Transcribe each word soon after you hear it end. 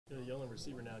a ULM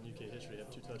receiver now in UK history have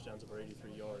 2 touchdowns over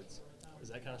 83 yards. Does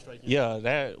that kind of strike you? Yeah,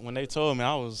 that when they told me,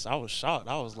 I was shocked.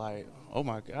 I was like, oh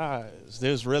my God, is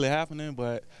this really happening?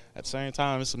 But at the same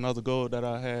time, it's another goal that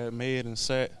I had made and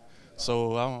set,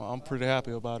 so I'm pretty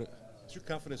happy about it. Is your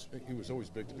confidence, it was always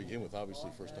big to begin with, obviously,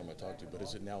 first time I talked to you, but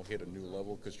has it now hit a new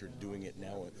level because you're doing it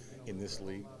now in this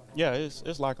league? Yeah,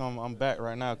 it's like I'm back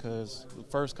right now because the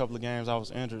first couple of games I was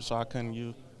injured, so I couldn't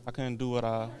do what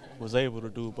I was able to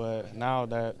do. But now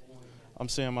that I'm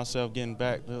seeing myself getting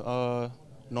back to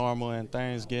normal and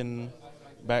things getting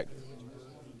back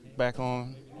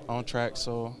on track,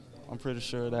 so I'm pretty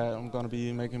sure that I'm going to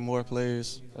be making more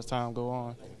plays as time go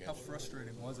on. How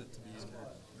frustrating was it to be injured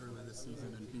early this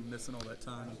season and be missing all that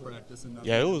time in practice? And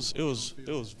yeah, it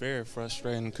was very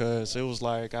frustrating because it was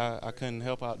like I couldn't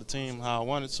help out the team how I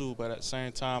wanted to, but at the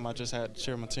same time I just had to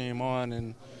cheer my team on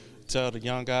and tell the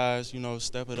young guys,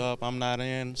 step it up. I'm not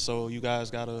in, so you guys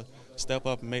got to step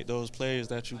up and make those plays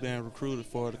that you've been recruited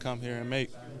for to come here and make.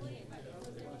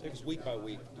 Take us week by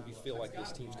week. Do you feel like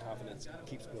this team's confidence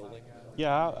keeps building?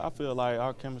 Yeah, I feel like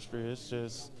our chemistry,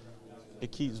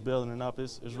 it keeps building up.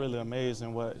 It's really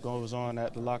amazing what goes on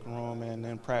at the locker room and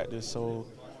in practice. So,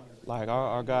 like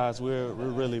our guys, we're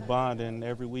really bonding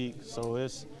every week. So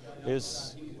it's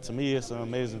to me, it's an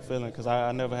amazing feeling because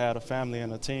I never had a family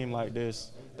and a team like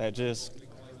this that just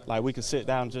like we could sit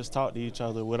down and just talk to each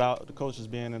other without the coaches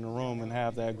being in the room and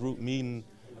have that group meeting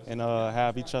and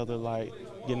have each other like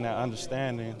getting that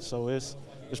understanding. So it's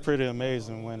pretty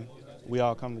amazing when we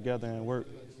all come together and work.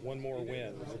 One more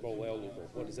win for bowl eligible.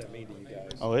 What does that mean to you guys?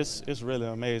 Oh, it's really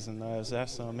amazing.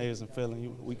 That's an amazing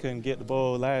feeling. We couldn't get the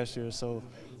bowl last year, so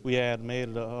we had made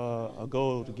it a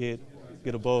goal to get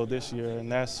a bowl this year,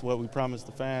 and that's what we promised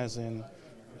the fans, and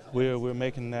we're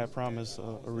making that promise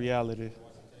a reality.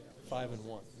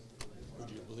 5-1.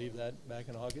 Would you believe that back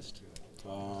in August?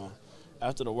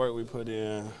 After the work we put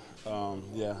in,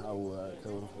 yeah, I would.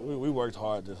 'Cause we worked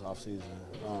hard this offseason.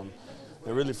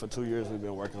 And really for 2 years we've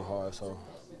been working hard, so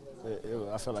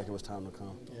I felt like it was time to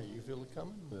come. Yeah, you feel it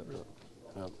coming? Yep. Really?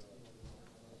 Yep.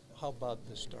 How about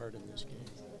the start in this game?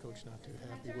 Coach not too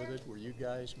happy with it? Were you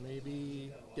guys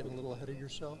maybe getting a little ahead of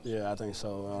yourselves? Yeah, I think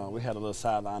so. We had a little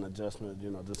sideline adjustment,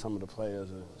 to some of the players,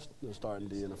 the starting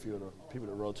D and a few of the people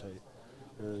that rotate.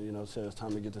 And, said it's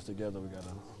time to get this together. We got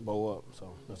to bow up,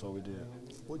 so that's what we did.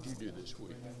 What did you do this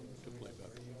week to play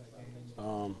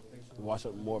better? Watch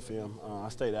more film. I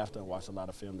stayed after and watched a lot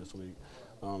of film this week.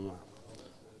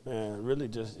 And really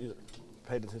just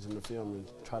paid attention to film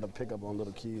and try to pick up on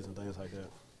little keys and things like that.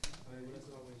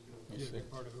 You did a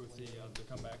big part of it with the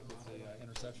comeback with the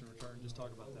interception return. Just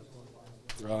talk about that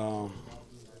play.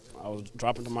 I was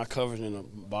dropping to my coverage and the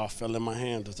ball fell in my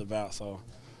hand just about. So,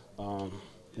 and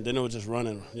then it was just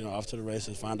running, off to the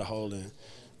races, find a hole and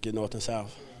get north and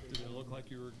south. Did it look like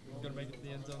you were going to make it to the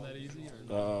end zone that easy?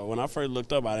 Or? When I first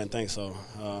looked up, I didn't think so.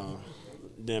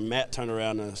 Then Matt turned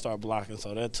around and started blocking,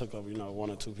 so that took up, 1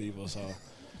 or 2 people. So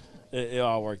it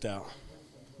all worked out.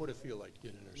 What did it feel like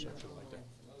getting an interception like that?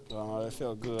 It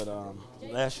felt good.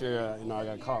 Last year, I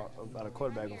got caught by a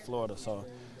quarterback in Florida, so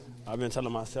I've been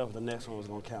telling myself the next one was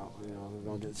going to count. We're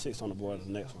going to get 6 on the board the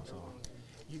next one. So,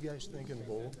 you guys thinking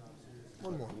bowl?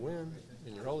 One more win,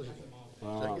 and you're eligible.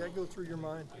 Does that go through your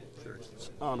mind? Sure.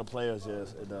 On the players,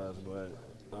 yes, it does, but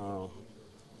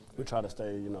we try to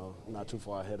stay, not too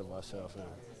far ahead of ourselves and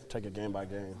take it game by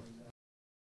game.